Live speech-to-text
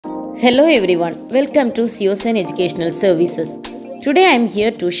Hello everyone, welcome to CBSE Educational Services. Today I am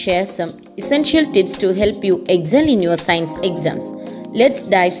here to share some essential tips to help you excel in your science exams. Let's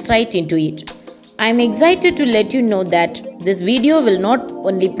dive straight into it. I am excited to let you know that this video will not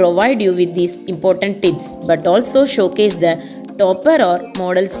only provide you with these important tips but also showcase the Topper or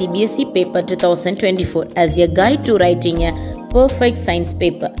Model CBSE Paper 2024 as a guide to writing a perfect science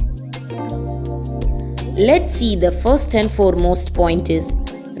paper. Let's see, the first and foremost point is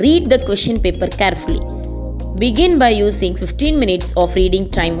read the question paper carefully. Begin by using 15 minutes of reading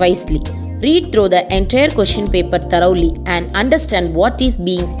time wisely. Read through the entire question paper thoroughly and understand what is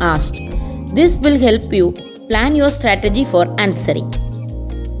being asked. This will help you plan your strategy for answering.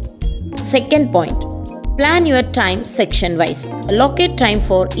 Second point, plan your time section wise. Allocate time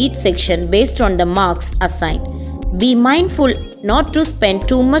for each section based on the marks assigned. Be mindful not to spend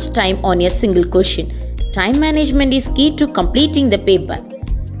too much time on a single question. Time management is key to completing the paper.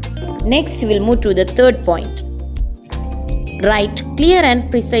 Next, we'll move to the third point. Write clear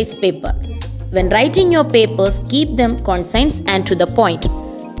and precise paper. When writing your papers, keep them concise and to the point.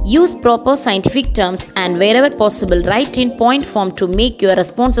 Use proper scientific terms and wherever possible, write in point form to make your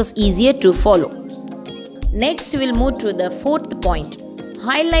responses easier to follow. Next, we'll move to the fourth point.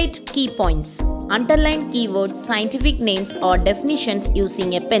 Highlight key points. Underline keywords, scientific names or definitions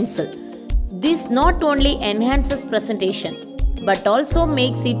using a pencil. This not only enhances presentation, but also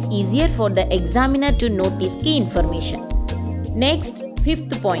makes it easier for the examiner to notice key information. Next,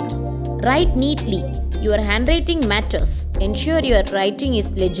 fifth point. Write neatly. Your handwriting matters. Ensure your writing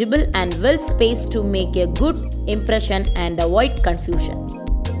is legible and well spaced to make a good impression and avoid confusion.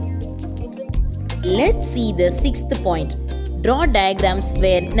 Let's see the sixth point. Draw diagrams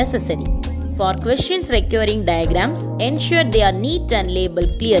where necessary. For questions requiring diagrams, ensure they are neat and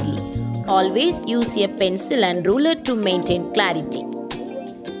labeled clearly. Always use a pencil and ruler to maintain clarity.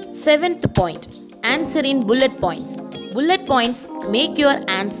 Seventh point. Answer in bullet points. Bullet points make your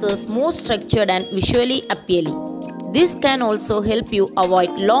answers more structured and visually appealing. This can also help you avoid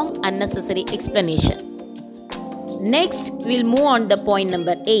long unnecessary explanation. Next, we'll move on to point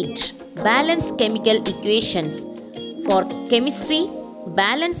number 8. Balanced chemical equations. For chemistry,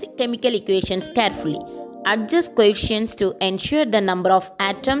 balance chemical equations carefully. Adjust coefficients to ensure the number of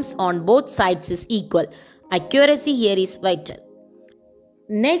atoms on both sides is equal. Accuracy here is vital.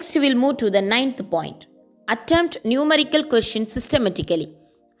 Next, we'll move to the ninth point. Attempt numerical questions systematically.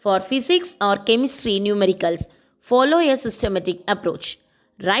 For physics or chemistry numericals, follow a systematic approach.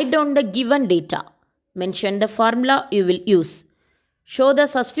 Write down the given data. Mention the formula you will use. Show the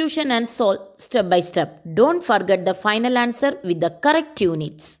substitution and solve step by step. Don't forget the final answer with the correct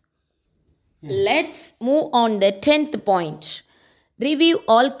units. Let's move on the 10th point. Review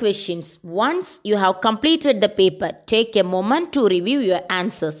all questions. Once you have completed the paper, take a moment to review your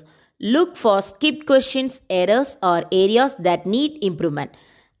answers. Look for skipped questions, errors or areas that need improvement.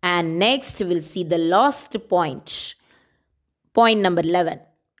 And next we'll see the last point. Point number 11.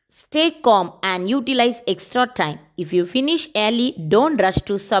 Stay calm and utilize extra time. If you finish early, don't rush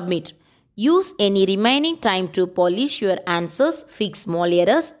to submit. Use any remaining time to polish your answers, fix small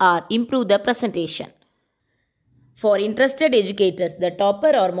errors or improve the presentation. For interested educators, the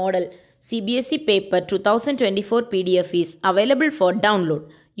Topper or Model CBSE Paper 2024 PDF is available for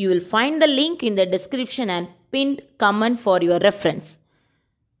download. You will find the link in the description and pinned comment for your reference.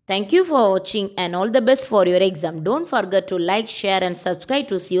 Thank you for watching and all the best for your exam. Don't forget to like, share and subscribe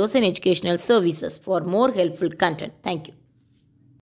to CBSE Educational Services for more helpful content. Thank you.